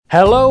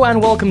Hello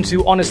and welcome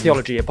to Honest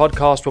Theology, a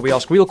podcast where we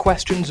ask real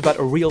questions about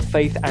a real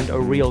faith and a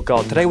real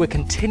God. Today we're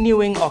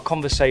continuing our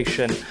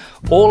conversation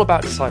all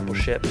about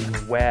discipleship and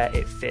where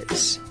it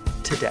fits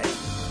today.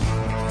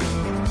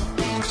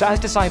 So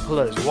as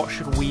disciplers, what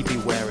should we be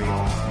wary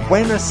of?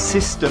 When a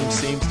system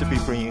seems to be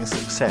bringing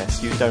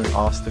success, you don't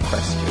ask the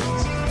questions.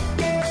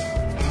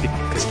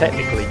 Because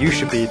technically you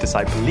should be a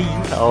disciplee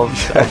of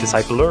a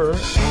discipler.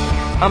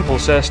 I'm Paul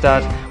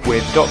Sirstad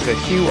with Dr.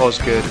 Hugh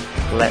Osgood.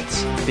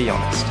 Let's be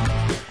honest.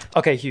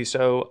 Okay, Hugh,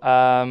 so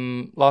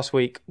last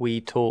week we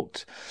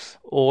talked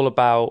all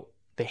about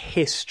the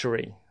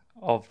history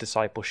of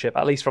discipleship,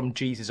 at least from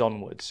Jesus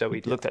onwards. So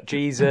we looked at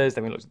Jesus,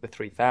 then we looked at the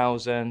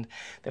 3,000,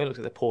 then we looked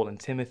at the Paul and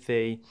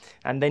Timothy,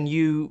 and then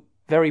you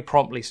very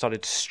promptly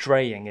started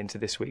straying into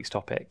this week's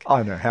topic.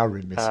 I know, how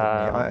remiss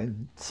of me.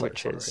 I'm so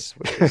which is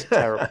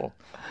terrible.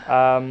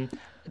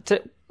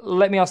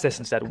 Let me ask this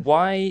instead.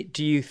 Why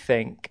do you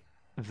think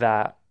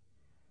that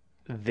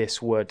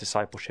this word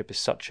discipleship is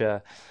such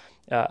a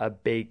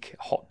big,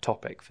 hot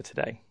topic for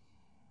today?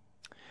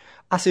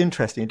 That's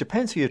interesting. It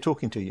depends who you're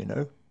talking to, you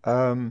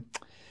know.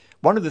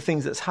 One of the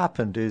things that's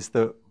happened is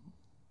that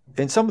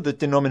in some of the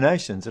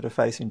denominations that are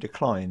facing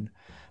decline,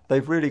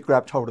 they've really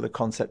grabbed hold of the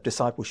concept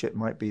discipleship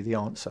might be the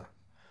answer.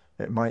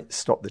 It might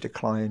stop the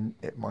decline.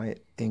 It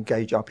might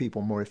engage our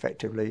people more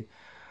effectively.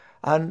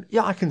 And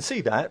yeah, I can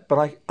see that,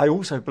 but I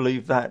also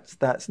believe that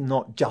that's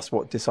not just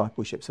what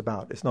discipleship's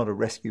about. It's not a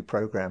rescue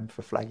program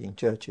for flagging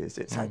churches.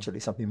 It's actually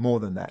something more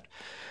than that.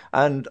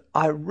 And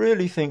I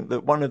really think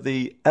that one of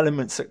the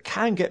elements that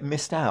can get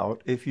missed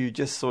out if you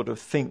just sort of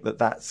think that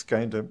that's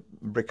going to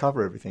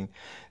recover everything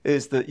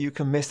is that you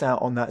can miss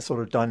out on that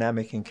sort of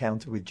dynamic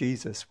encounter with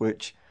Jesus,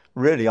 which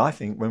really, I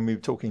think, when we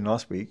were talking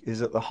last week,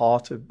 is at the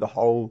heart of the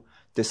whole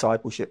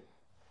discipleship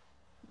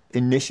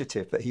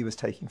initiative that he was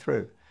taking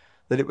through.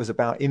 That it was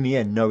about, in the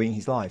end, knowing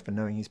his life and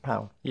knowing his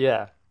power.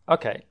 Yeah.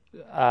 Okay.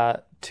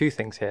 Two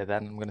things here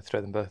then. I'm going to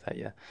throw them both at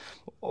you.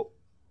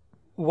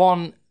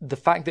 One, the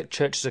fact that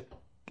churches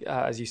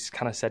are, as you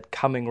kind of said,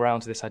 coming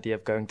around to this idea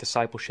of going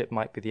discipleship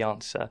might be the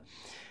answer.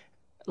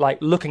 Like,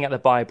 looking at the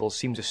Bible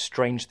seems a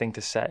strange thing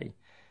to say,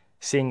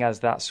 seeing as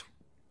that's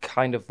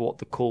kind of what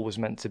the call was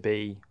meant to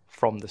be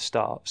from the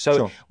start. So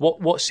Sure.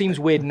 What seems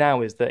weird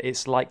now is that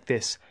it's like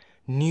this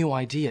new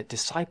idea,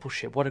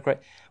 discipleship. What a great...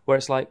 Where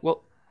it's like,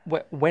 well...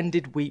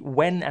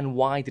 When and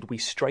why did we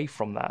stray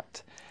from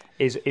that?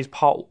 Is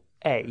part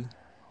A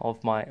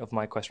of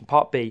my question.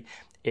 Part B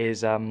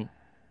is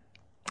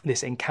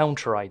this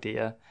encounter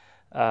idea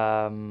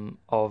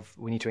of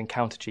we need to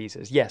encounter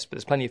Jesus. Yes, but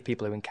there's plenty of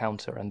people who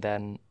encounter and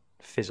then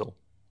fizzle.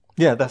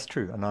 Yeah, that's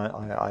true, and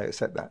I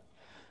accept that.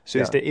 So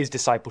Yeah. is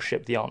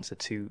discipleship the answer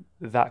to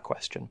that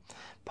question?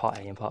 Part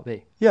A and part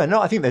B. Yeah, no,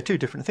 I think they're two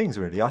different things,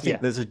 really. I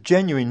think there's a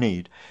genuine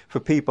need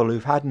for people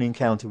who've had an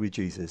encounter with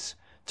Jesus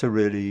to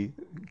really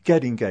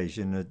get engaged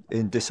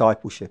in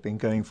discipleship, in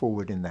going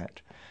forward in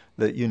that.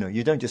 That, you know,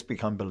 you don't just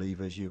become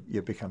believers,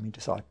 you're becoming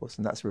disciples,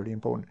 and that's really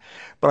important.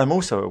 But I'm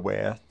also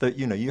aware that,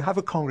 you know, you have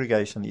a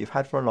congregation that you've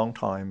had for a long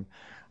time,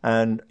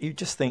 and you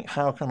just think,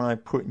 how can I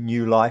put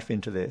new life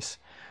into this?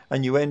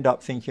 And you end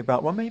up thinking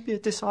about, well, maybe a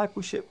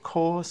discipleship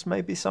course,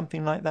 maybe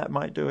something like that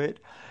might do it.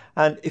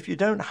 And if you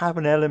don't have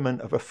an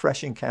element of a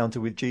fresh encounter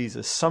with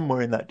Jesus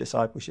somewhere in that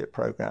discipleship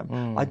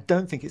program, I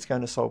don't think it's going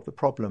to solve the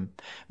problem.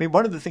 I mean,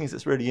 one of the things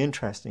that's really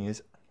interesting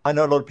is, I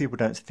know a lot of people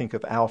don't think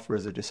of Alpha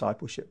as a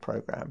discipleship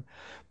program,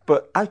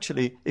 but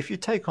actually, if you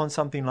take on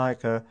something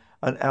like an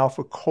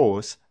Alpha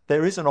course,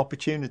 there is an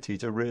opportunity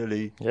to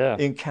really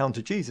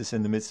encounter Jesus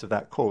in the midst of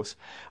that course.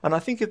 And I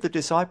think if the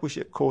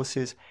discipleship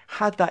courses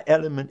had that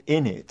element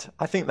in it,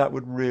 I think that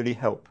would really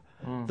help.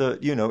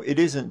 That, you know, it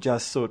isn't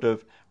just sort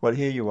of, well,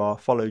 here you are,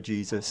 follow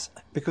Jesus.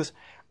 Because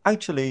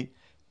actually,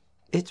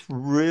 it's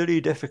really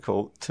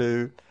difficult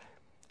to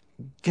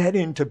get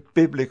into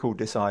biblical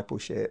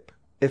discipleship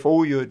if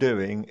all you're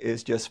doing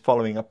is just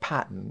following a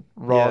pattern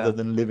rather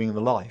than living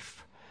the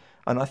life.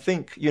 And I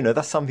think, you know,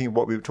 that's something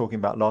what we were talking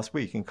about last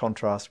week in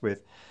contrast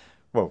with,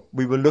 well,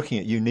 we were looking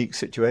at unique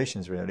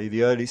situations, really.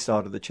 The early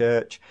start of the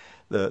church,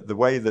 the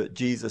way that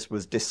Jesus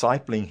was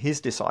discipling his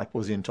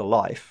disciples into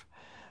life,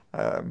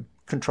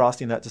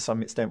 contrasting that to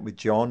some extent with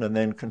John and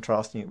then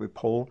contrasting it with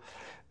Paul.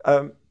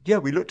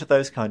 We looked at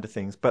those kind of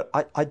things. But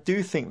I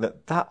do think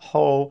that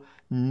whole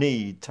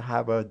need to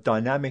have a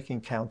dynamic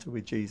encounter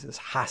with Jesus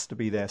has to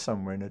be there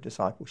somewhere in a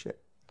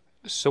discipleship.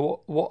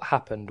 So what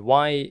happened?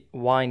 Why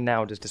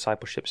now does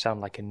discipleship sound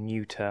like a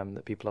new term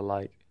that people are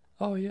like,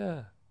 oh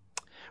yeah,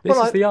 this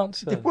is the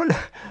answer? Well,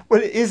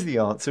 it is the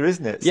answer,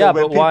 isn't it? Yeah, so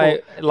but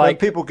why? When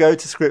people go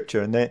to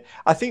Scripture and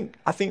I think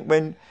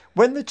when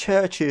the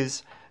church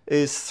is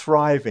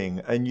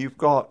thriving and you've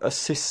got a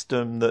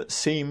system that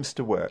seems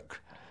to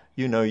work,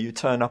 you know, you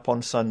turn up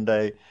on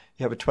Sunday,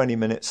 you have a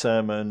 20-minute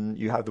sermon,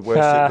 you have the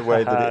worship the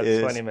way that it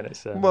is. 20-minute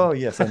sermon. Well,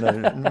 yes, I know.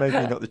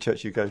 Maybe not the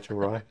church you go to,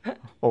 right?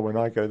 Or when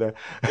I go there.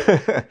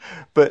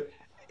 But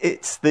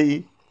it's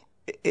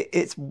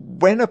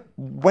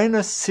when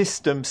a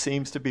system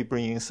seems to be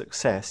bringing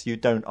success, you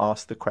don't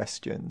ask the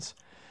questions.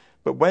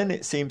 But when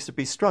it seems to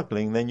be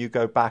struggling, then you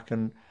go back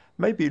and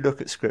maybe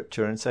look at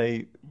Scripture and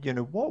say,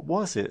 what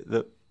was it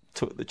that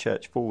took the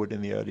church forward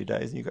in the early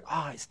days? And you go,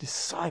 it's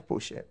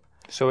discipleship.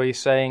 So are you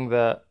saying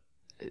that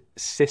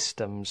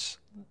systems,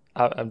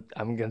 I'm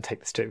going to take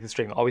this to the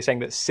extreme, are we saying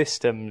that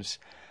systems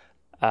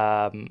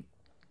are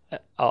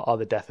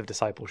the death of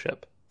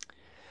discipleship?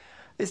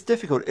 It's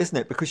difficult, isn't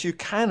it? Because you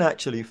can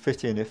actually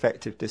fit in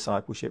effective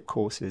discipleship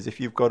courses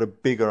if you've got a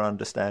bigger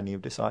understanding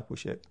of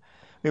discipleship.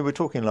 We were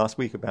talking last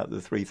week about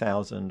the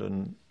 3,000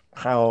 and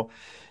how,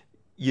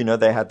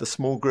 they had the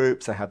small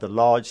groups, they had the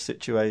large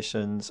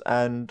situations,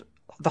 and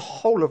the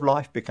whole of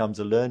life becomes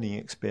a learning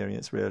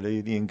experience,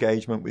 really, the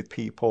engagement with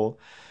people.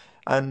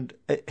 And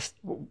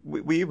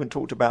we even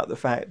talked about the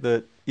fact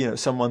that,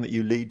 someone that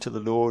you lead to the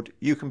Lord,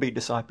 you can be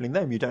discipling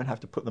them. You don't have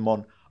to put them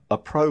on a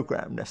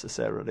program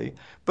necessarily,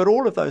 but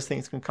all of those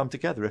things can come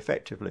together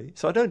effectively.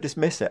 So I don't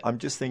dismiss it. I'm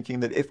just thinking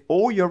that if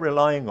all you're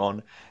relying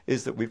on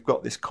is that we've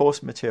got this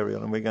course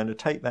material and we're going to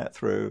take that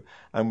through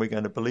and we're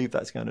going to believe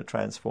that's going to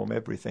transform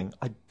everything,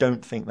 I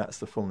don't think that's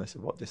the fullness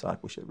of what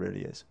discipleship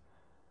really is.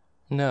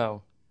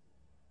 No.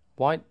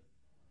 Why?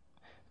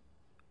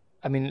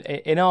 I mean,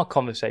 in our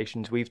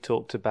conversations, we've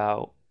talked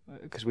about,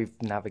 because we've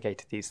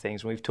navigated these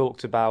things, and we've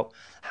talked about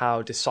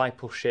how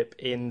discipleship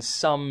in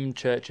some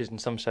churches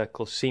and some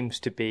circles seems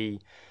to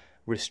be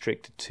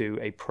restricted to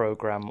a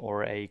program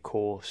or a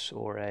course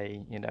or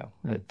a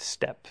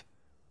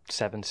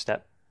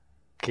 7-step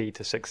key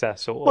to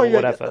success or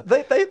whatever.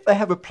 They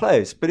have a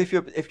place, but if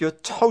you're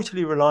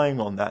totally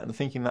relying on that and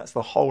thinking that's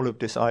the whole of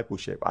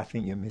discipleship, I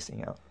think you're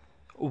missing out.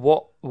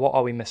 What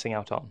are we missing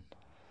out on?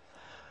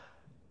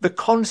 The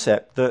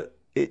concept that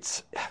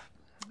it's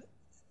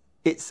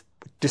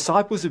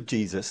disciples of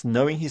Jesus,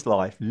 knowing his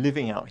life,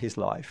 living out his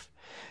life,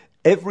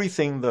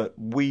 everything that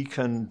we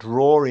can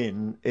draw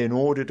in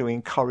order to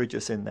encourage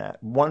us in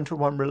that,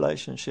 one-to-one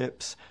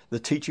relationships, the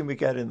teaching we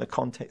get in the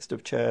context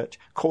of church,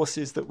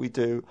 courses that we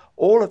do,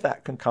 all of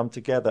that can come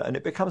together and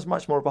it becomes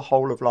much more of a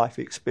whole of life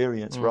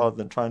experience rather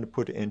than trying to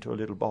put it into a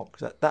little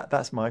box.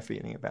 That's my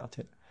feeling about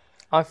it.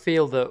 I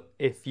feel that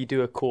if you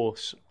do a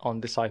course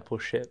on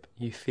discipleship,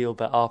 you feel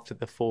that after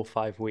the 4 or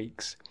 5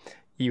 weeks,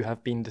 you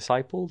have been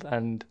discipled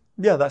and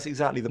yeah, that's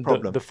exactly the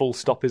problem. The full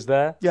stop is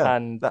there. Yeah,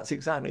 and that's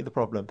exactly the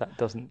problem. That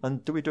doesn't.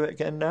 And do we do it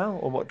again now,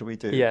 or what do we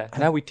do? Yeah,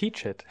 now we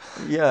teach it.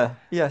 Yeah,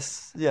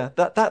 yes, yeah.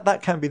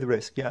 That can be the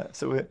risk. Yeah,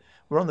 so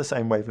we're on the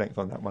same wavelength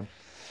on that one.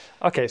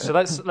 Okay, so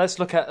let's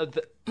look at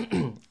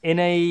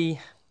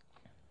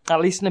at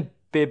least in a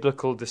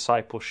biblical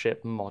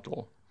discipleship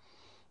model.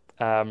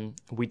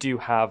 We do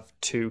have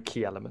 2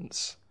 key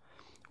elements.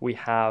 We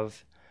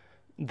have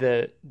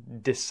the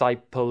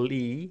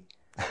disciplee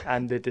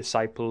and the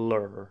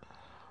discipler.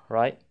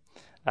 Right,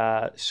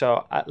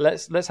 so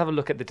let's have a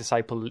look at the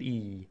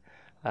disciplee,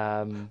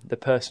 the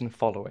person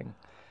following.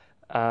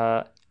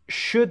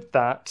 Should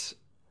that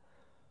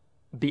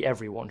be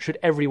everyone? Should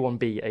everyone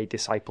be a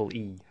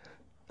disciplee?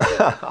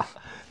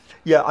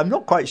 Yeah, I'm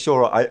not quite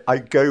sure. I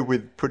go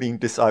with putting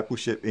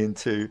discipleship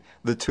into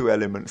the 2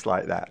 elements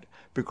like that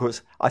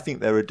because I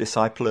think there are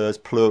disciplers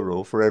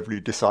plural for every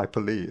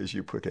disciplee, as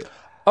you put it.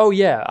 Oh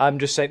yeah, I'm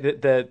just saying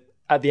that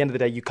at the end of the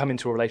day, you come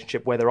into a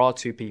relationship where there are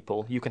 2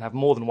 people. You can have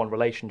more than one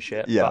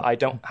relationship, but I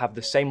don't have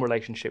the same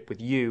relationship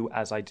with you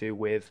as I do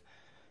with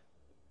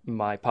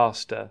my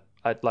pastor.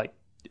 I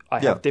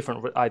have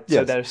different.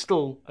 So there's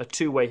still a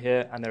 2-way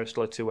here, and there is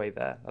still a 2-way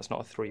there. That's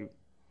not a 3.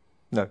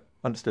 No,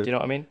 understood. Do you know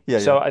what I mean? Yeah.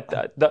 So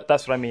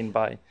that's what I mean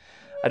by.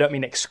 I don't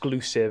mean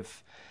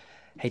exclusive.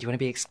 Hey, do you want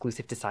to be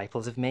exclusive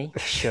disciples of me?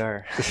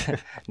 Sure.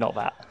 Not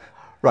that.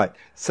 Right.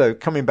 So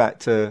coming back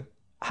to.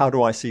 How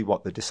do I see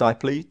what the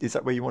disciplee? Is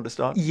that where you want to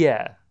start?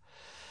 Yeah.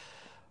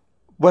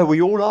 Well,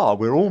 we all are.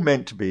 We're all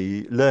meant to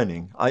be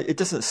learning. It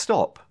doesn't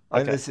stop.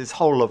 Okay. It's this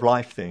whole of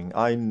life thing.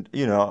 I'm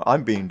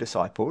being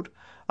discipled,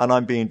 and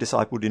I'm being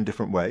discipled in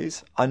different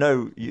ways. I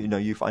know,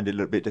 you find it a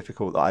little bit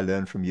difficult that I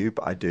learn from you,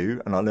 but I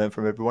do, and I learn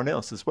from everyone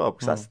else as well.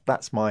 Because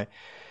that's my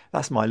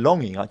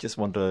longing. I just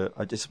want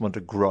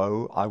to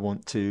grow. I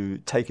want to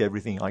take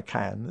everything I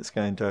can that's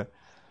going to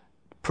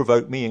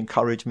provoke me,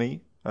 encourage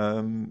me.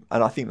 And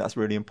I think that's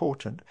really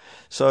important.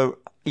 So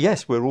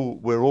yes, we're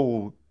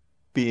all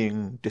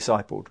being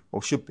discipled,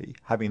 or should be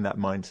having that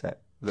mindset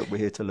that we're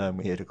here to learn,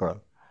 we're here to grow.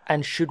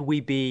 And should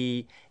we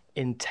be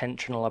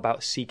intentional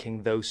about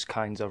seeking those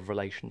kinds of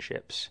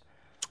relationships?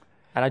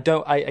 And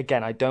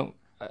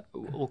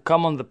we'll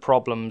come on the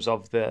problems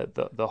of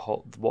the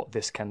whole what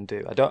this can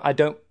do. I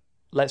don't.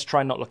 Let's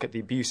try not look at the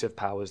abusive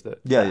powers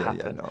that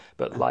happen,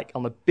 but like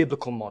on the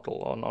biblical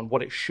model, on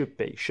what it should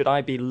be. Should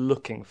I be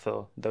looking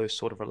for those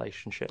sort of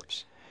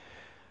relationships?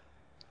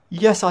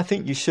 Yes, I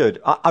think you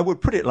should. I would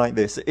put it like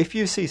this. If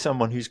you see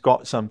someone who's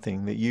got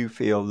something that you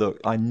feel, look,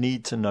 I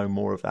need to know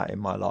more of that in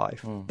my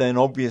life, then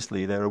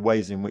obviously there are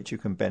ways in which you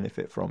can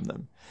benefit from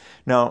them.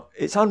 Now,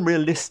 it's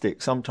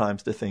unrealistic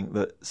sometimes to think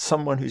that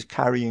someone who's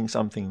carrying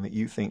something that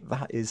you think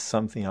that is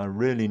something I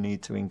really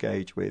need to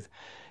engage with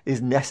is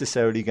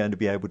necessarily going to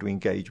be able to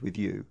engage with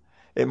you.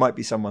 It might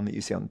be someone that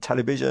you see on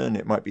television.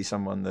 It might be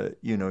someone that,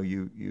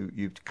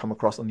 you've come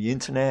across on the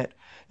internet.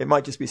 It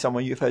might just be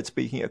someone you've heard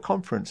speaking at a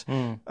conference,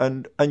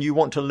 and you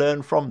want to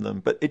learn from them.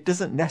 But it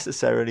doesn't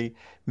necessarily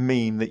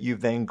mean that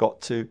you've then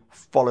got to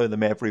follow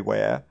them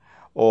everywhere,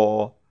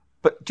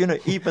 But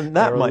even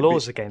that there are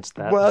laws against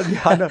that. Well,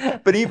 yeah, I know.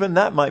 But even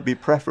that might be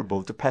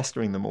preferable to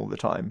pestering them all the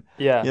time.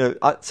 Yeah.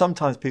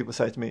 Sometimes people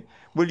say to me,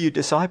 "Will you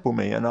disciple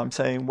me?" And I'm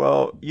saying,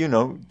 "Well,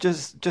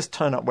 just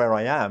turn up where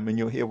I am, and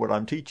you'll hear what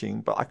I'm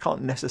teaching. But I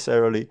can't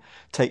necessarily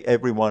take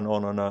everyone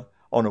on a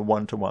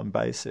one-to-one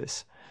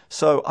basis."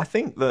 So I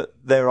think that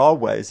there are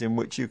ways in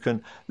which you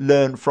can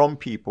learn from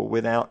people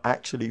without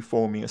actually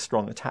forming a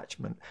strong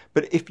attachment.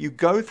 But if you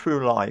go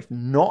through life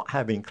not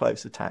having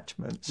close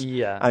attachments,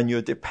 and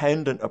you're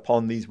dependent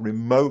upon these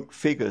remote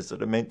figures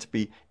that are meant to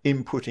be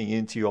inputting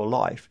into your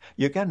life,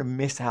 you're going to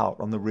miss out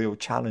on the real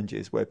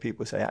challenges where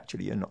people say,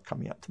 actually, you're not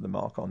coming up to the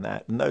mark on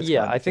that. And those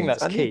I think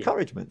that's and key. And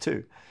encouragement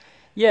too.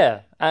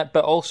 Yeah,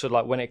 but also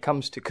like when it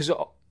comes to... because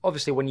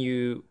obviously, when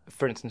you,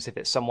 for instance, if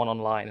it's someone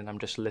online and I'm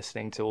just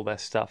listening to all their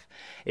stuff,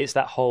 it's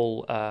that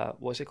whole,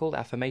 what's it called,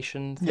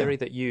 affirmation theory,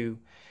 that you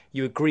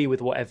agree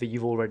with whatever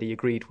you've already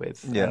agreed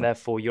with, and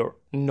therefore you're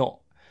not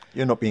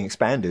being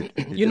expanded.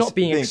 You're not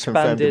being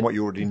expanded, in what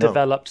you already know.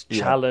 Developed,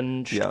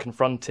 challenged,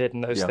 confronted,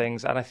 and those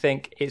things. And I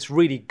think it's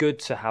really good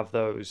to have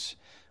those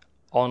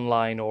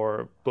online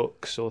or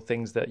books or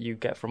things that you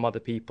get from other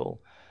people,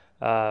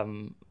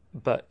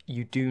 but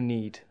you do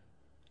need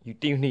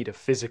a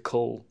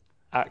physical,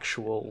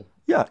 actual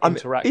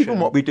interaction. Even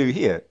what we do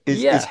here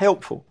is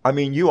helpful. I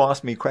mean, you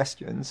ask me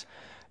questions.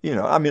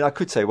 I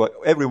could say, well,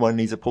 everyone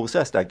needs a Paul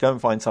Sestad. Go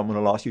and find someone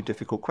who'll ask you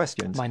difficult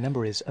questions. My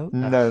number is...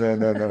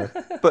 No.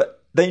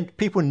 But then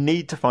people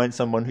need to find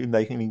someone whom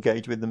they can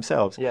engage with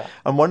themselves. Yeah.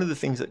 And one of the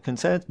things that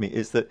concerns me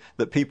is that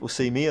people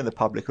see me in the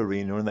public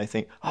arena and they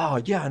think,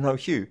 oh, yeah, I know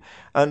Hugh.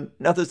 And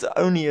now there's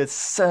only a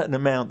certain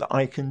amount that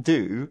I can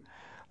do.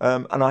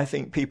 And I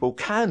think people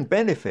can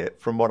benefit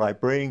from what I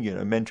bring,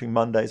 Mentoring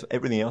Mondays,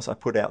 everything else I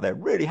put out there.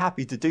 Really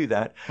happy to do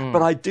that.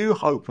 But I do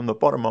hope from the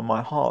bottom of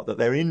my heart that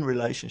they're in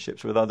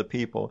relationships with other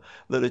people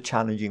that are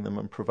challenging them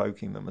and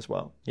provoking them as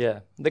well. Yeah.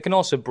 They can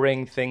also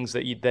bring things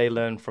that they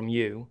learn from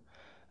you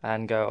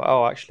and go,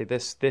 oh, actually,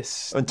 this...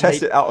 And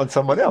test it out on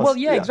someone else. Well,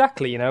 yeah.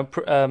 Exactly.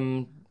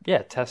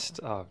 Test...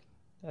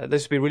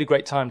 this would be a really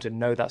great time to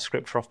know that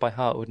scripture off by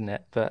heart, wouldn't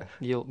it? But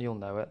you'll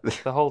know it.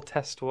 The whole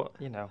test, what's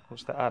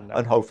that? I don't know.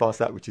 And hold fast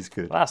that which is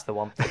good. Well, that's the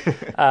one.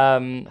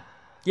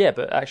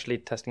 But actually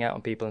testing out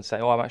on people and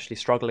saying, oh, I'm actually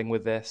struggling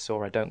with this,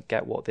 or I don't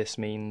get what this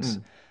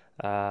means.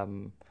 Personally,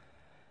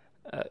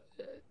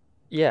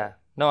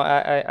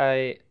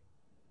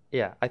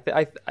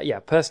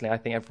 I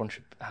think everyone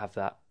should have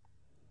that.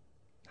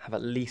 Have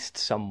at least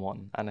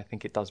someone, and I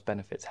think it does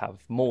benefit to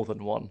have more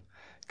than one.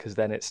 Because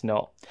then it's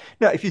not...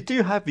 Now, if you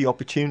do have the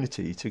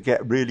opportunity to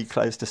get really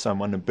close to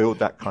someone and build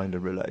that kind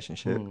of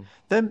relationship,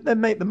 then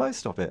make the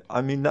most of it.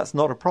 I mean, that's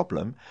not a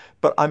problem.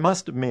 But I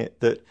must admit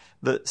that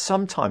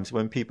sometimes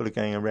when people are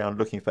going around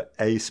looking for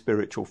a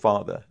spiritual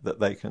father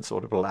that they can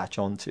sort of latch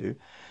onto,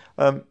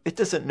 it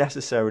doesn't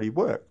necessarily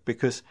work.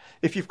 Because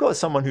if you've got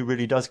someone who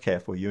really does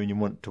care for you and you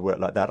want to work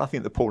like that, I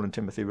think the Paul and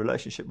Timothy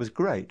relationship was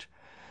great.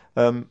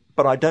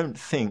 But I don't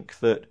think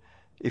that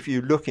if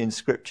you look in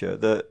Scripture,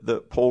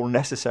 that Paul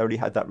necessarily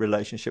had that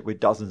relationship with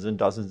dozens and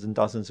dozens and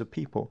dozens of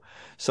people.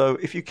 So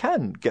if you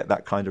can get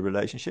that kind of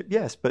relationship,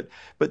 yes, but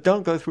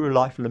don't go through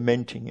life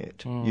lamenting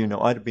it.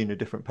 I'd have been a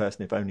different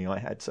person if only I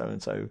had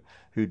so-and-so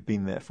who'd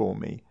been there for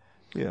me.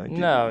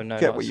 No,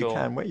 get what you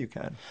can where you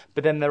can.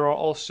 But then there are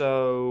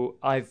also,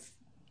 I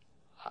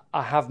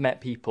have met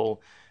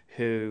people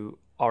who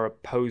are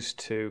opposed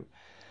to,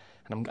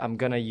 and I'm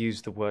going to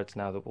use the words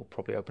now that will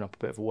probably open up a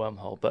bit of a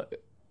wormhole,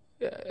 but...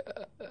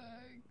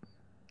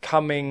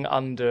 coming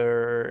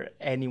under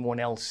anyone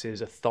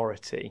else's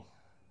authority,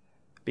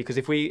 because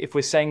if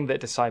we're saying that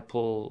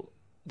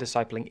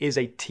discipling is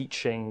a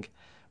teaching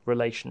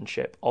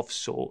relationship of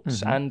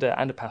sorts and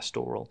a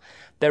pastoral,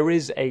 there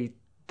is an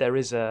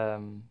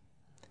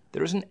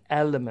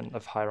element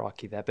of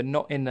hierarchy there, but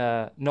not in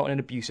an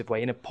abusive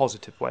way, in a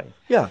positive way.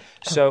 Yeah.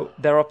 So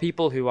there are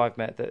people who I've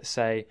met that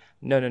say,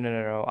 no,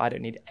 I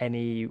don't need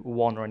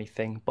anyone or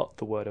anything but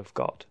the Word of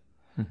God,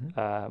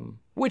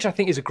 which I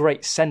think is a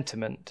great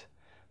sentiment.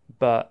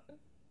 But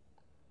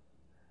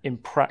in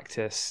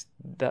practice,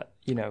 that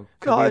we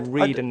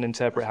read and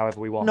interpret however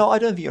we want. No, I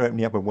don't think you're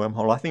opening up a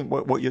wormhole. I think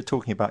what you're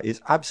talking about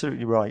is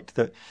absolutely right.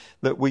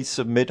 That we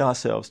submit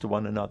ourselves to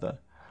one another,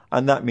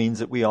 and that means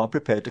that we are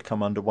prepared to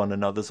come under one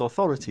another's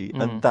authority,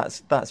 and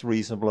that's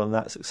reasonable and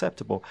that's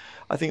acceptable.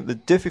 I think the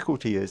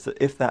difficulty is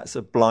that if that's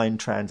a blind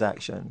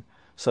transaction,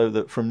 so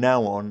that from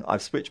now on,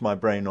 I've switched my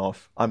brain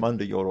off. I'm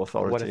under your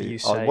authority.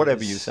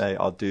 Whatever you say,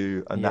 I'll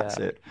do, and that's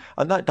it.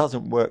 And that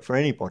doesn't work for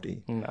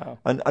anybody. No.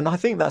 And I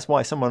think that's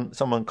why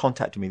someone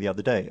contacted me the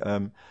other day.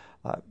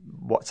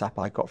 WhatsApp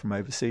I got from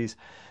overseas,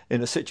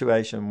 in a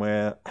situation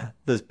where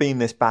there's been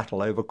this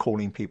battle over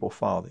calling people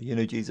father.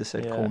 Jesus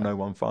said, "Call no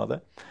one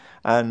father,"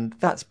 and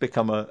that's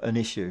become an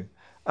issue.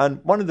 And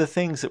one of the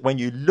things that when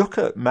you look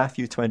at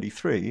Matthew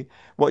 23,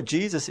 what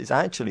Jesus is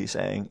actually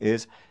saying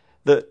is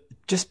that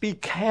just be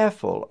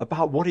careful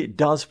about what it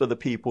does for the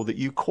people that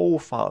you call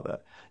Father.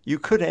 You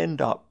could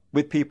end up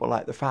with people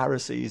like the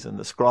Pharisees and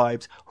the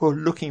scribes who are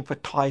looking for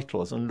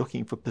titles and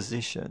looking for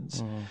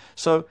positions.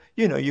 So,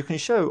 you can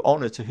show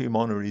honor to whom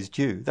honor is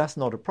due. That's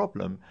not a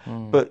problem.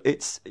 But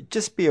it's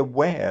just be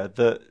aware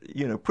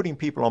that, putting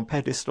people on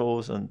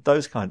pedestals and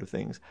those kind of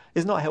things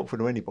is not helpful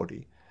to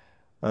anybody.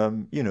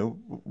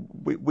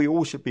 We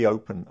all should be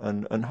open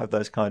and have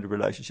those kind of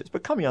relationships.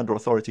 But coming under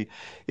authority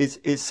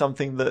is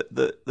something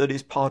that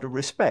is part of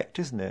respect,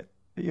 isn't it?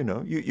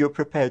 You're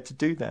prepared to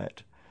do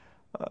that.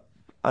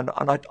 And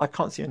I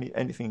can't see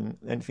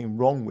anything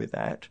wrong with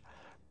that,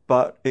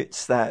 but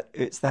it's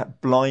that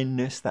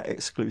blindness, that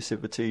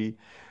exclusivity,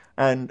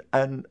 and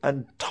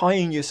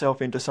tying yourself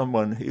into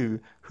someone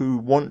who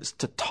wants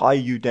to tie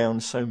you down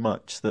so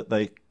much that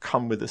they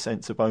come with a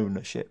sense of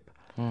ownership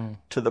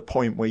to the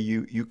point where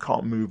you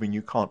can't move and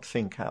you can't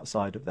think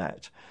outside of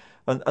that,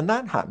 and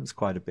that happens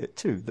quite a bit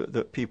too.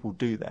 That people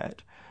do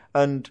that,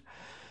 and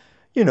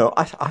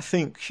I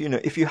think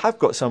if you have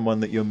got someone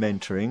that you're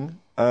mentoring.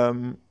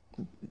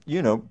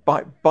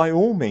 By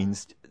all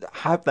means,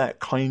 have that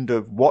kind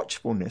of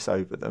watchfulness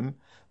over them,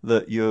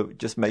 that you're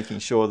just making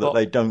sure that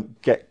they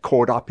don't get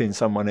caught up in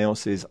someone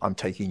else's, I'm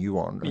taking you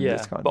on. And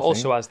this kind but of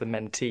also thing. As the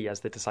mentee, as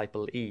the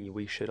disciple-e,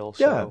 we should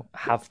also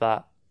have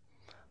that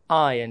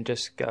eye and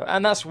just go.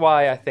 And that's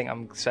why I think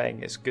I'm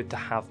saying it's good to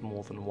have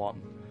more than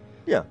one.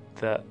 Yeah.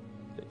 That,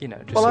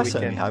 just well, so I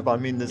certainly have. I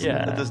mean,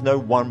 there's no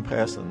one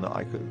person that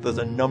I could. There's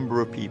a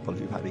number of people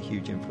who've had a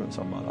huge influence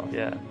on my life.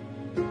 Yeah.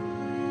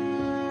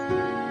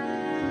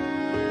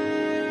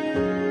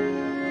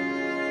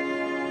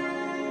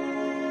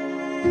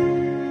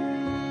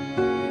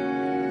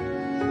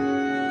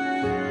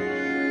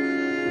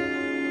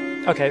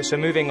 Okay, so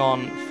moving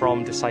on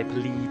from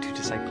disciple-e to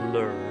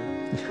discipler,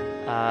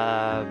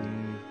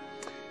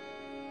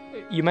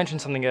 you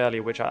mentioned something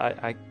earlier, which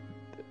I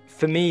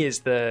for me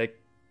is the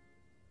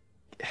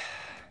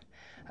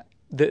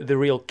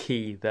real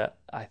key that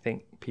I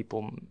think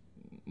people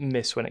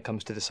miss when it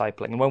comes to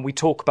discipling. And when we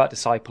talk about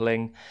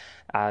discipling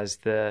as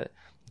the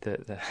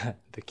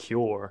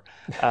cure,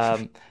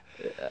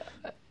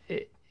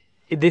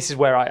 this is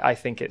where I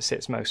think it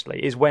sits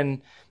mostly, is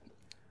when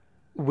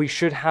we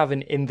should have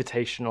an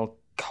invitational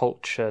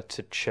culture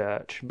to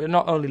church, but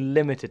not only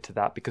limited to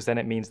that, because then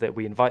it means that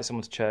we invite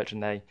someone to church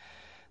and they're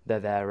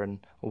there and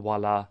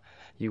voila,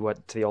 you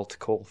went to the altar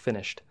call,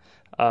 finished.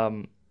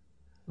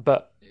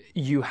 But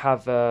you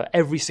have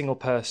every single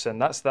person.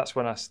 That's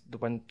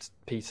when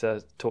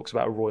Peter talks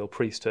about a royal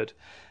priesthood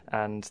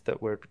and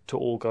that we're to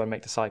all go and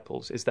make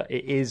disciples, is that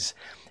it is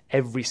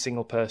every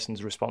single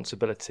person's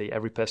responsibility,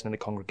 every person in the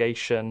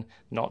congregation,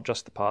 not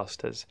just the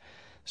pastors.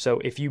 So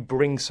if you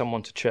bring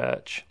someone to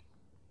church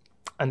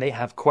and they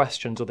have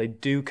questions, or they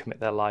do commit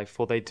their life,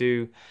 or they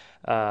do,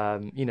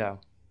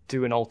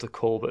 do an altar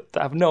call, but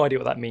have no idea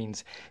what that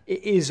means,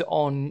 it is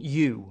on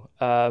you.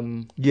 I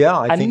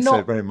think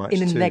so very much.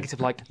 In a too.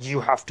 negative, like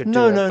you have to do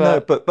it. No,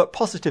 but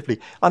positively.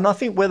 And I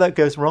think where that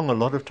goes wrong a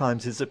lot of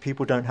times is that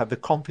people don't have the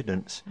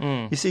confidence.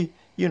 You see,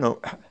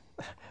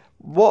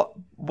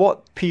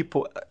 what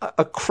people,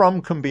 a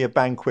crumb can be a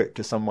banquet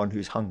to someone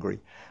who's hungry.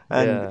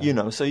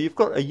 And, so you've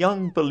got a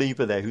young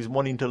believer there who's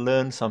wanting to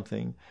learn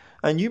something.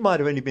 And you might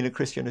have only been a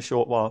Christian a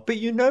short while, but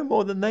you know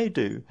more than they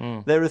do.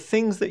 There are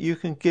things that you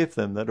can give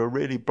them that will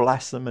really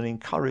bless them and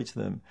encourage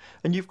them.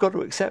 And you've got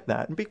to accept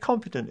that and be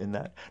confident in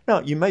that. Now,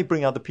 you may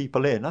bring other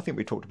people in. I think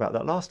we talked about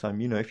that last time.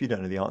 If you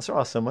don't know the answer,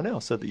 ask someone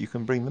else so that you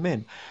can bring them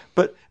in.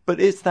 But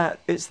it's that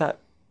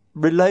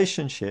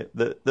relationship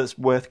that's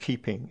worth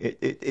keeping.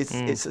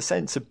 It's a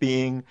sense of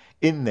being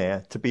in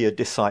there to be a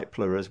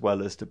discipler as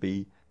well as to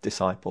be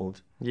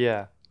discipled.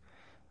 Yeah.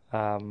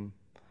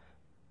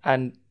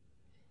 And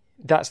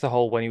that's the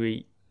whole, when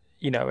we,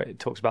 it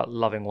talks about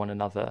loving one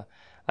another.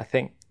 I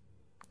think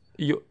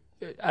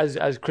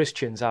as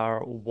Christians,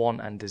 our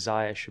want and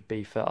desire should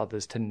be for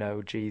others to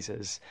know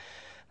Jesus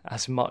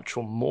as much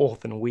or more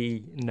than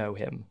we know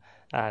him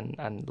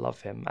and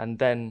love him. And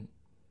then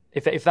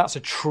if that's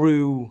a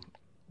true,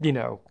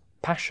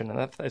 passion, and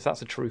if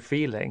that's a true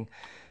feeling,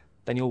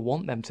 then you'll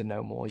want them to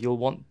know more. You'll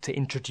want to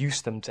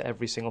introduce them to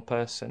every single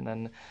person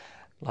and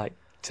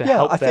to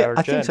help their journey.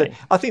 I think so.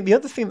 I think the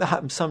other thing that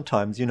happens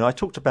sometimes, I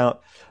talked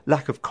about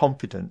lack of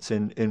confidence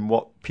in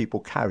what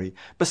people carry,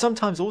 but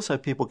sometimes also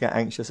people get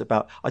anxious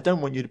about, I don't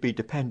want you to be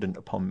dependent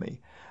upon me.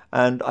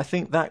 And I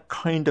think that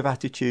kind of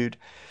attitude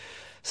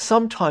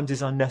sometimes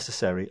is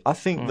unnecessary. I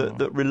think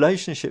that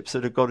relationships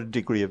that have got a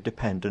degree of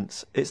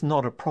dependence, it's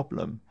not a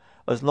problem,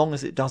 as long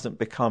as it doesn't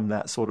become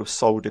that sort of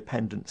soul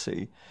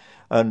dependency.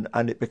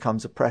 And it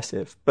becomes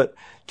oppressive. But,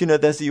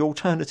 there's the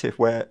alternative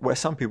where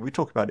some people, we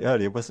talked about it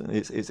earlier, wasn't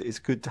it? It's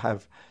good to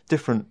have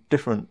different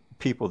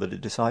people that are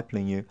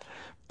discipling you.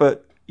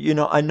 But,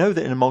 I know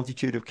that in a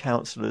multitude of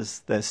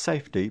counsellors there's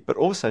safety, but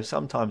also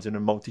sometimes in a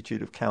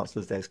multitude of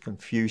counsellors there's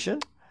confusion.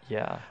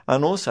 Yeah.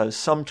 And also,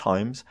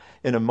 sometimes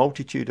in a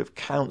multitude of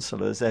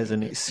counselors, there's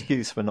an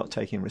excuse for not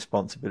taking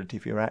responsibility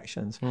for your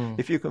actions.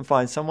 If you can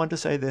find someone to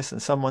say this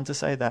and someone to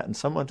say that and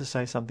someone to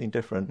say something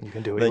different, you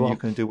can do what then you want. You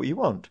can do what you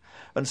want.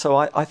 And so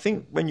I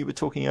think when you were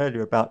talking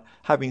earlier about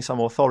having some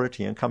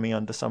authority and coming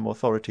under some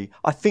authority,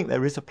 I think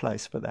there is a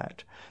place for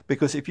that.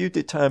 Because if you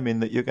determine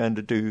that you're going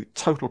to do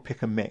total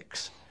pick and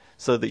mix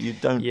so that you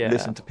don't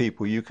listen to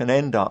people, you can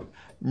end up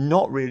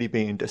not really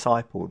being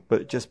discipled,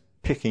 but just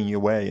picking your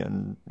way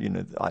and,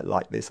 I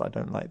like this, I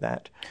don't like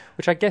that.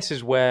 Which I guess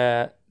is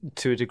where,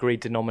 to a degree,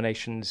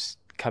 denominations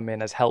come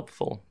in as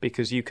helpful,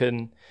 because you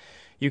could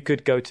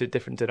go to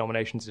different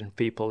denominations and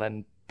people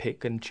and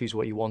pick and choose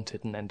what you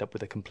wanted and end up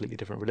with a completely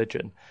different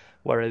religion.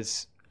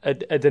 Whereas a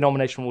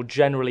denomination will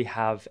generally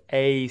have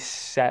a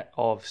set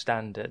of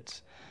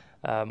standards,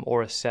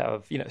 or a set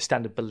of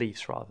standard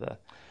beliefs rather.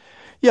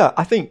 Yeah,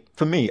 I think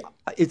for me,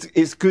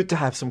 it's good to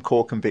have some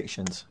core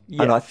convictions,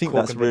 and I think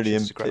that's really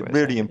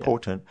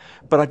important.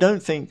 Yeah. But I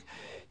don't think,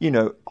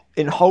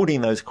 in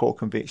holding those core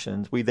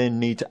convictions, we then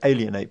need to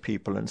alienate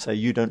people and say,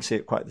 you don't see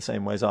it quite the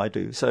same way as I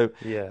do. So,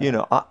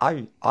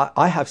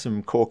 I have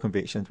some core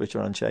convictions which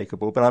are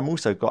unshakable, but I've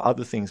also got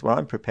other things where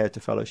I'm prepared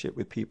to fellowship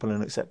with people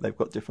and accept they've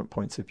got different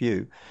points of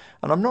view.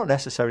 And I'm not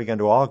necessarily going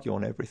to argue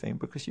on everything,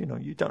 because, you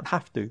don't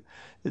have to.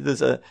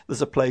 There's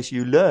a place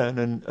you learn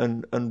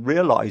and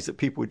realize that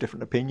people with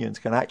different opinions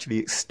can actually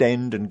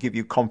extend and give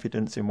you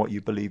confidence in what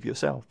you believe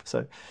yourself.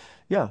 So,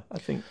 I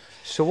think.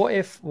 So what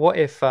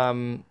if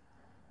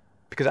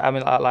because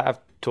I've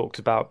talked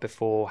about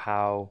before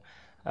how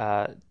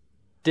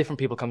different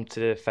people come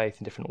to faith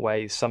in different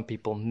ways. Some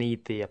people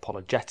need the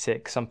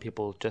apologetic. Some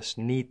people just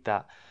need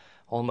that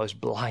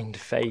almost blind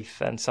faith,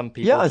 and some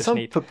people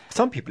for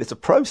some people it's a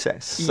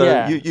process.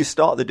 So you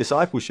start the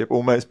discipleship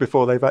almost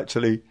before they've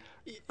actually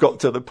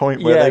got to the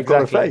point where they've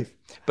got a faith.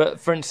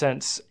 But for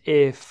instance,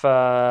 if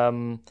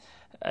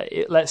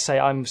let's say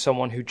I'm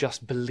someone who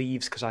just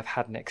believes because I've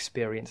had an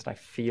experience and I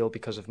feel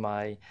because of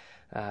my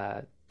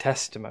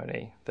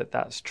testimony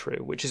that's true,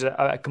 which is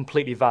a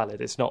completely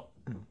valid. It's not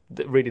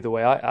really the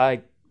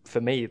way for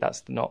me,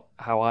 that's not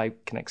how I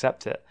can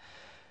accept it.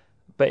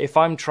 But if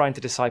I'm trying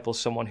to disciple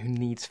someone who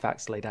needs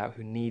facts laid out,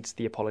 who needs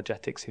the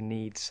apologetics, who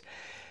needs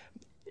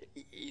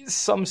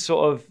some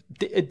sort of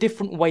a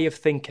different way of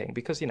thinking,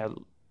 because,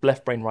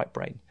 left brain, right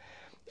brain,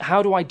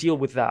 how do I deal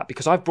with that?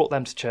 Because I've brought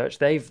them to church,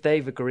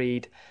 they've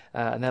agreed,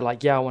 and they're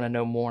like, I want to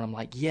know more. And I'm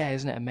like,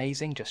 isn't it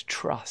amazing? Just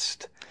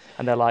trust.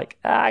 And they're like,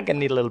 I'm going to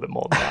need a little bit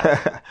more than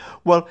that.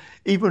 Well,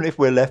 even if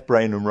we're left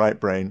brain and right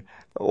brain,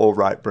 or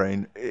right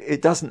brain,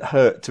 it doesn't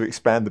hurt to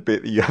expand the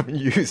bit that you haven't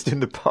used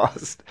in the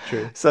past.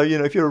 True. So,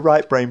 if you're a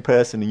right brain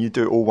person and you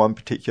do it all one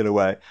particular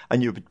way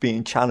and you're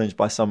being challenged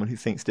by someone who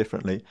thinks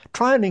differently,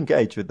 try and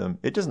engage with them.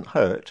 It doesn't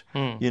hurt.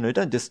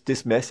 Don't just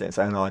dismiss it and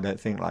say, no, I don't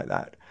think like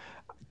that.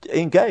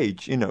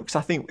 Engage, because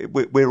I think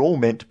we're all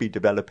meant to be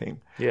developing.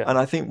 Yeah. And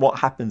I think what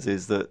happens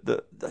is that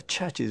the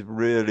church is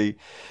really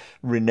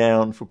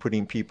renowned for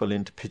putting people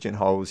into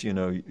pigeonholes.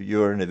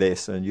 You're into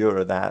this and you're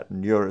a that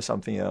and you're a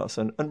something else.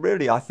 And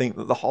really, I think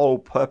that the whole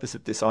purpose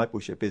of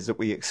discipleship is that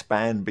we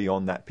expand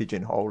beyond that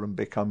pigeonhole and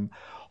become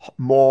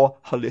more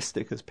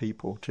holistic as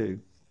people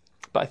too.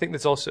 But I think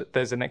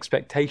there's an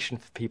expectation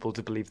for people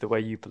to believe the way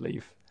you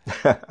believe.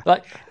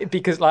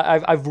 Because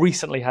I've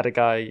recently had a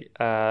guy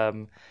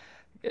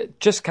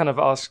just kind of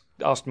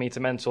asked me to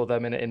mentor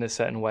them in a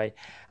certain way.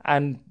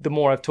 And the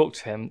more I've talked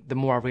to him, the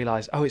more I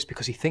realise, it's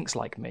because he thinks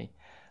like me.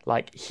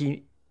 Like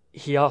he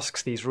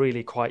asks these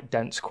really quite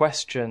dense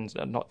questions,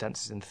 not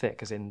dense as in thick,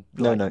 as in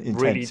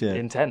intense, really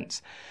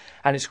intense.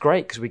 And it's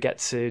great because we get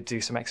to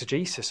do some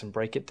exegesis and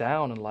break it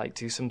down and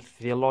do some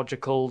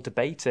theological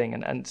debating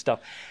and stuff.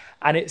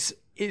 And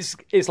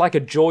it's like a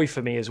joy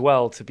for me as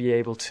well to be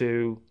able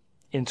to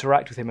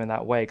interact with him in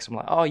that way, because I'm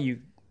like,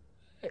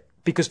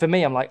 because for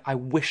me, I'm like, I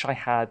wish I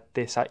had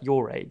this at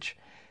your age.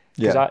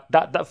 Because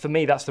that for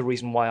me, that's the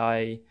reason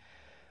why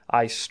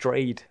I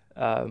strayed.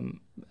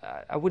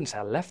 I wouldn't say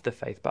I left the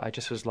faith, but I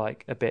just was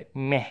like a bit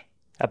meh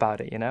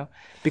about it,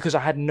 because I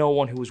had no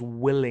one who was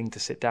willing to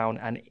sit down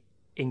and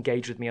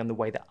engage with me on the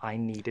way that I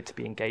needed to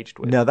be engaged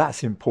with. Now,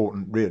 that's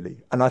important,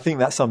 really. And I think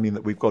that's something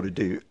that we've got to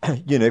do.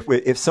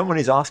 If someone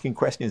is asking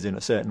questions in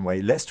a certain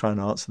way, let's try and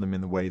answer them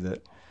in the way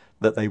that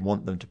they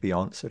want them to be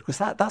answered, because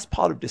that's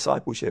part of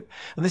discipleship.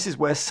 And this is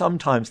where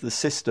sometimes the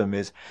system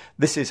is,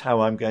 this is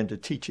how I'm going to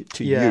teach it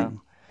to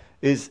you,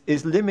 is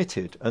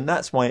limited. And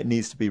that's why it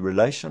needs to be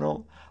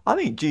relational. I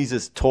think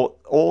Jesus taught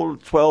all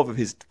 12 of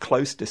his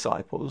close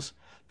disciples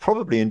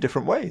probably in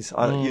different ways.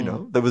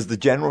 There was the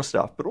general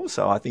stuff, but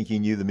also I think he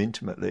knew them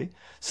intimately.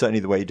 Certainly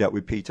the way he dealt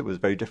with Peter was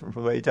very different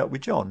from the way he dealt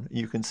with John.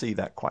 You can see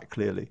that quite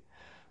clearly.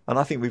 And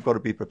I think we've got to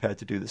be prepared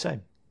to do the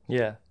same.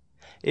 Yeah.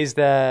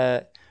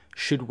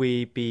 Should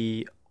we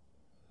be,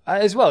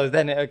 as well,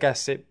 then I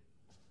guess it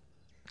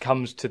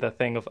comes to the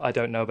thing of, I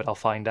don't know, but I'll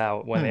find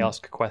out. When they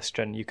ask a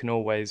question, you can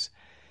always,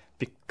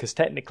 because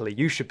technically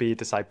you should be a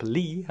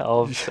disciplee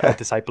of a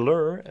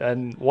discipler,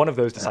 and one of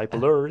those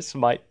disciplers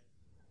might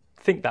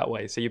think that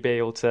way. So you'd be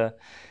able to,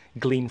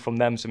 glean from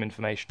them some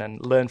information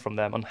and learn from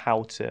them on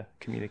how to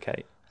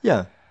communicate.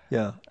 Yeah.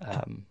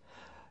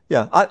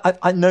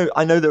 I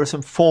know there are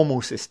some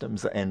formal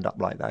systems that end up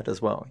like that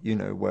as well,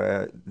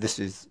 where this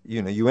is,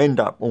 you end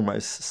up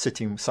almost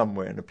sitting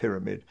somewhere in a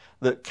pyramid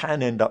that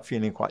can end up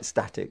feeling quite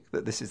static,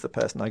 that this is the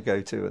person I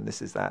go to and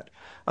this is that.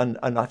 And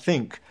I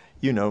think,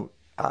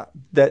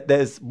 that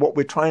there's what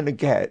we're trying to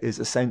get is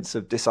a sense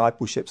of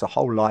discipleship's a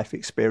whole life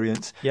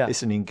experience. Yeah.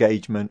 It's an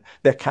engagement.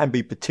 There can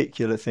be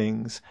particular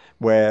things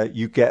where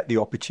you get the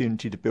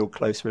opportunity to build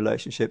close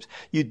relationships.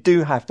 You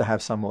do have to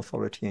have some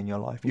authority in your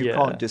life. You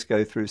can't just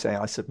go through saying,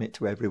 I submit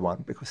to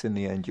everyone, because in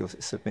the end you'll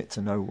submit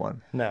to no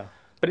one. No.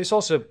 But it's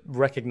also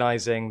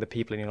recognizing the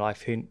people in your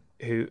life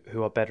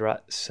who are better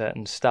at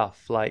certain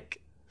stuff.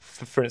 Like,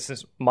 for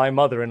instance, my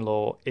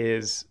mother-in-law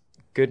is,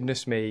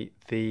 goodness me,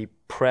 the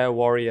prayer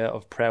warrior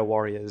of prayer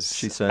warriors.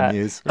 She certainly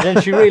is.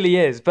 And she really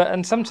is.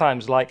 And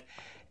sometimes, like,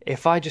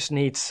 if I just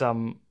need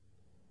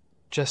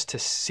just to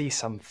see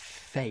some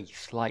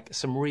faith, like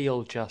some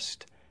real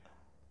just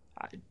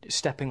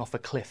stepping off a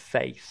cliff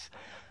faith,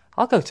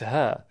 I'll go to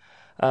her.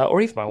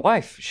 Or even my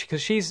wife,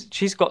 because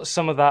she's got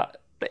some of that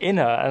in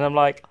her. And I'm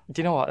like,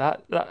 do you know what?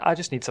 That I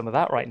just need some of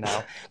that right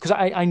now. Because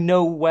I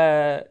know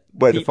where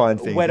to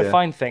find things. Where to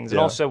find things. And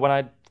also when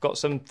I've got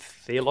some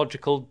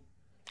theological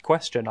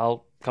question,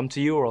 I'll come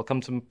to you, or I'll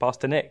come to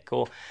Pastor Nick,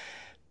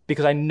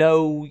 because I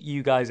know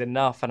you guys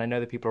enough and I know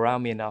the people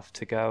around me enough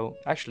to go,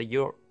 actually,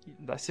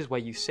 this is where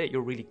you sit,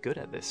 you're really good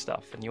at this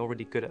stuff and you're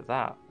really good at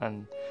that.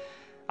 And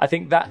I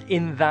think that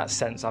in that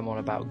sense I'm on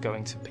about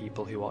going to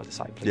people who are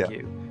discipling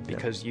you,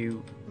 because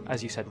you,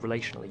 as you said,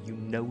 relationally you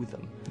know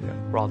them,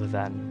 rather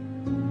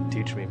than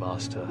teach me,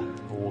 master,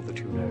 all that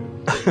you know.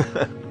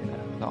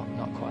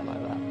 Not quite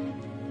like that.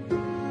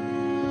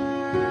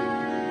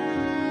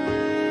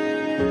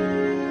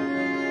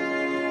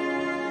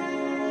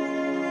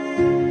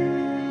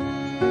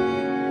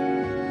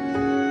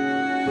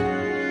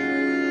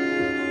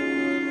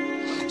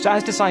 So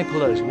as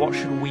disciplers, what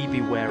should we be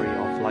wary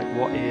of? Like,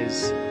 what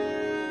is,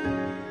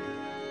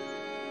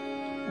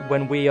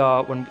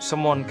 when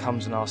someone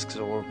comes and asks,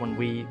 or when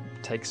we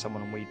take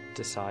someone and we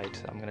decide,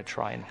 I'm going to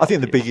try and help I think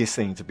the you. biggest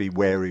thing to be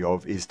wary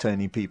of is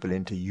turning people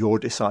into your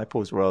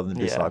disciples rather than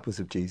disciples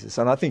of Jesus.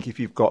 And I think if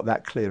you've got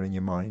that clear in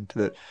your mind,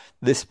 that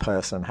this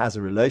person has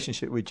a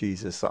relationship with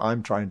Jesus that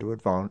I'm trying to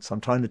advance,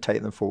 I'm trying to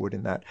take them forward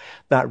in that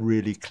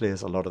really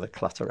clears a lot of the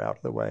clutter out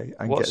of the way.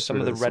 And what's some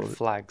of the red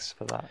flags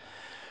for that?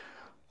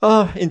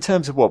 In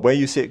terms of where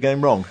you see it going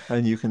wrong,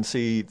 and you can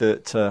see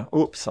that,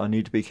 oops, I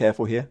need to be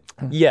careful here.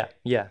 Yeah.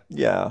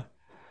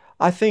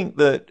 I think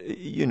that,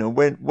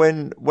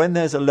 when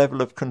there's a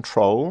level of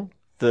control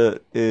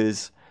that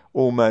is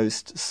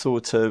almost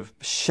sort of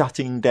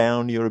shutting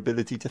down your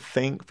ability to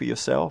think for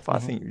yourself, I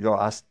think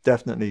that's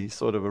definitely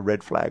sort of a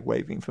red flag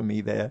waving for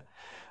me there.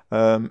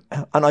 And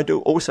I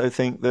do also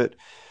think that,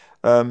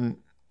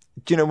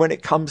 when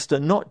it comes to,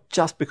 not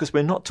just because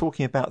we're not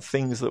talking about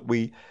things that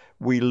we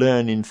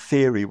learn in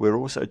theory, we're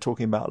also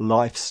talking about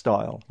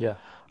lifestyle. Yeah.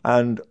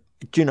 And,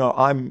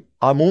 I'm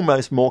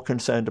almost more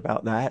concerned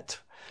about that,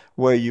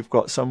 where you've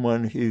got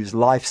someone whose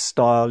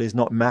lifestyle is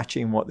not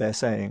matching what they're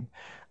saying.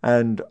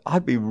 And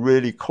I'd be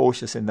really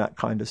cautious in that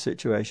kind of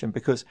situation,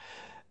 because,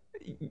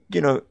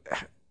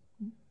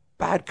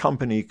 bad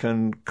company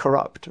can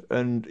corrupt,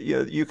 and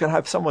you can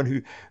have someone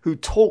who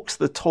talks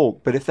the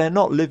talk, but if they're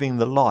not living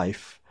the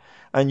life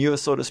and you're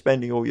sort of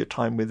spending all your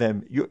time with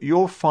them,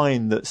 you'll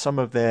find that some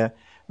of their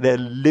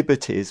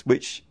liberties,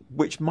 which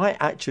might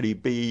actually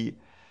be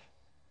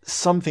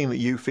something that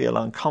you feel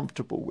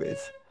uncomfortable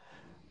with,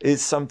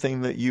 is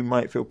something that you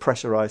might feel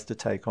pressurized to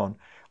take on.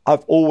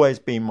 I've always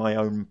been my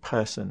own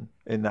person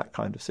in that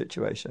kind of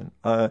situation.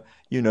 There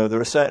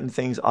are certain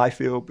things I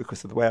feel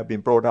because of the way I've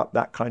been brought up,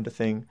 that kind of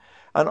thing.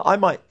 And I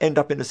might end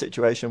up in a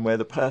situation where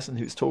the person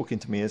who's talking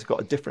to me has got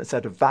a different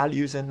set of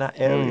values in that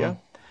area.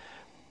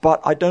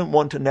 But I don't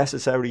want to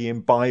necessarily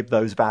imbibe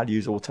those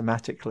values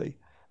automatically.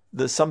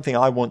 There's something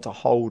I want to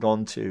hold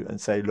on to and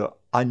say, look,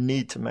 I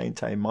need to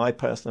maintain my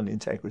personal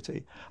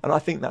integrity. And I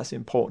think that's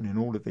important in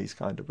all of these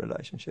kind of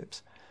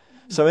relationships.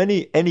 So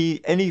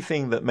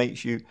anything that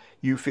makes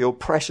you feel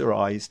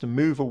pressurized to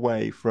move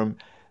away from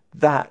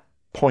that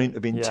point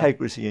of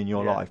integrity in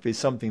your life is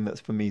something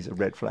that's, for me, is a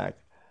red flag.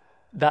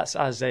 That's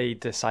as a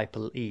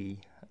disciple-e.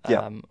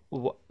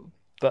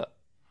 But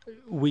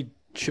we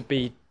should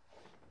be,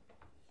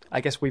 I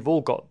guess we've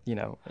all got,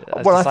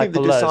 well, I think the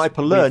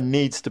discipler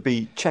needs to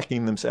be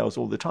checking themselves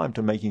all the time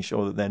to making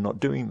sure that they're not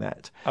doing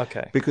that.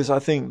 Okay. Because I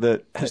think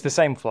that it's the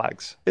same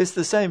flags. It's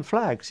the same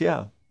flags,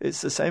 yeah.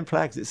 It's the same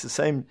flags. It's the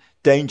same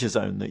danger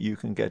zone that you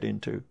can get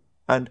into.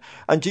 And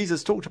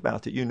Jesus talked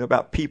about it,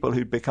 about people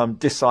who'd become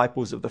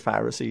disciples of the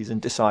Pharisees and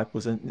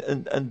disciples,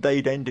 and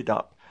they'd ended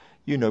up,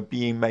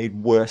 being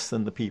made worse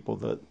than the people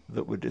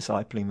that were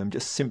discipling them,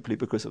 just simply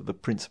because of the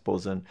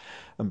principles, and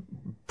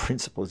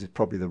principles is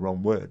probably the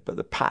wrong word, but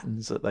the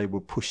patterns that they were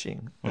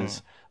pushing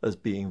as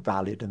being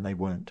valid, and they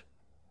weren't.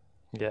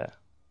 Yeah.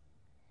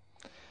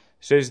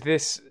 So is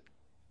this?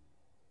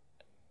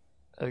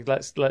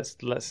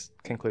 Let's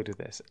conclude with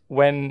this.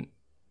 When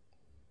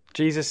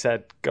Jesus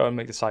said, "Go and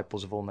make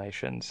disciples of all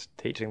nations,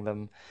 teaching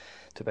them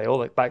to obey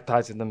all,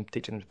 baptizing them,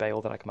 teaching them to obey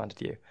all that I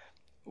commanded you."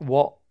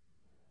 What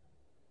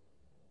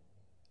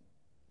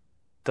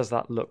does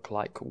that look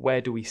like?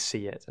 Where do we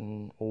see it,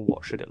 and or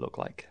what should it look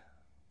like?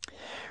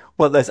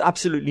 Well, there's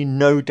absolutely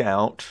no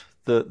doubt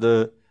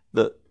that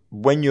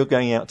when you're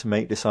going out to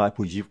make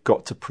disciples, you've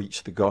got to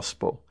preach the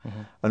gospel.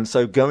 Mm-hmm. And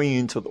so going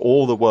into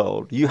all the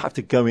world, you have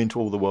to go into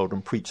all the world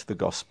and preach the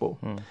gospel.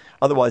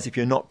 Otherwise, if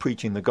you're not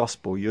preaching the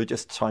gospel, you're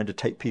just trying to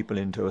take people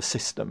into a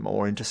system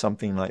or into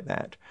something like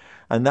that.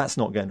 And that's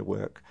not going to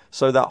work.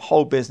 So that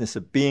whole business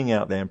of being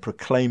out there and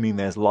proclaiming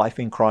there's life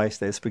in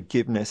Christ, there's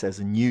forgiveness, there's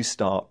a new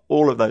start,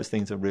 all of those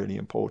things are really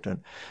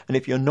important. And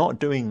if you're not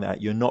doing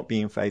that, you're not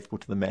being faithful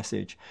to the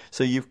message.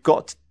 So you've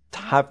got to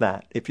have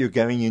that. If you're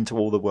going into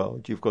all the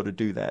world, you've got to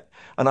do that.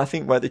 And I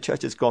think where the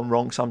church has gone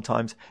wrong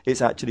sometimes,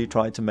 it's actually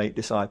tried to make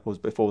disciples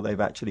before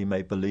they've actually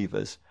made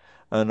believers.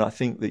 And I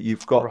think that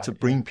you've got to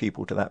bring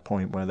people to that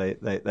point where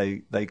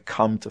they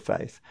come to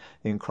faith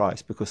in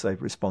Christ because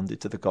they've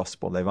responded to the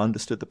gospel. They've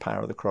understood the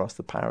power of the cross,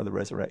 the power of the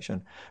resurrection.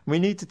 And we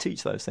need to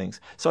teach those things.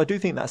 So I do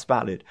think that's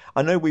valid.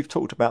 I know we've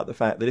talked about the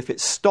fact that if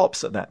it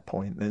stops at that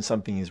point, then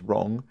something is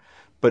wrong.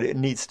 But it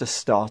needs to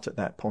start at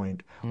that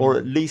point, or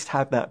at least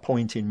have that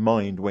point in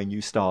mind when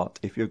you start.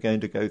 If you're going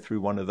to go through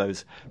one of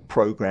those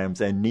programs,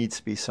 there needs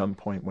to be some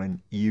point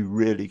when you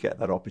really get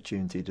that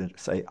opportunity to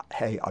say,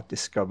 hey, I've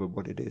discovered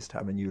what it is to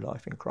have a new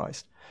life in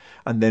Christ.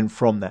 And then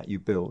from that, you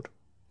build.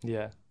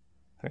 Yeah,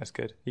 I think that's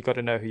good. You've got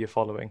to know who you're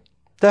following.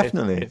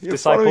 Definitely. If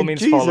disciple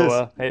means Jesus.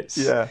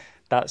 follower,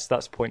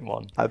 that's point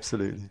one.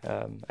 Absolutely.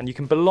 And you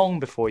can belong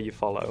before you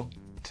follow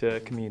to a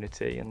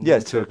community. And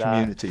to a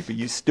community, but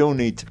you still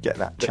need to get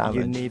that challenge.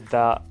 You need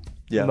that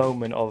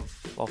moment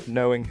of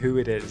knowing who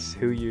it is,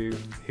 who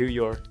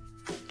you're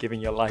giving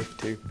your life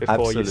to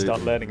before you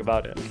start learning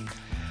about it.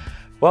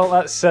 Well,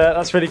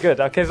 that's really good.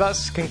 Okay,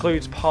 that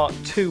concludes part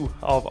 2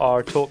 of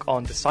our talk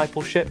on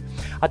discipleship.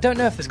 I don't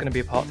know if there's going to be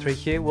a part 3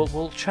 here.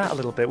 We'll chat a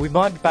little bit. We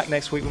might be back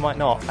next week. We might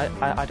not.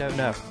 I don't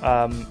know.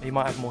 You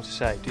might have more to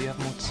say. Do you have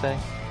more to say?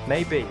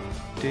 Maybe.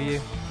 Do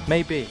you?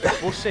 Maybe.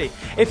 We'll see.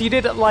 If you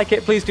did like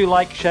it, please do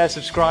like, share,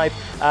 subscribe.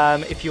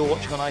 If you're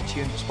watching on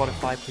iTunes or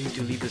Spotify, please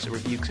do leave us a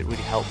review because it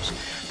really helps.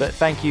 But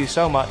thank you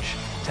so much.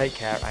 Take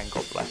care and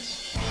God bless.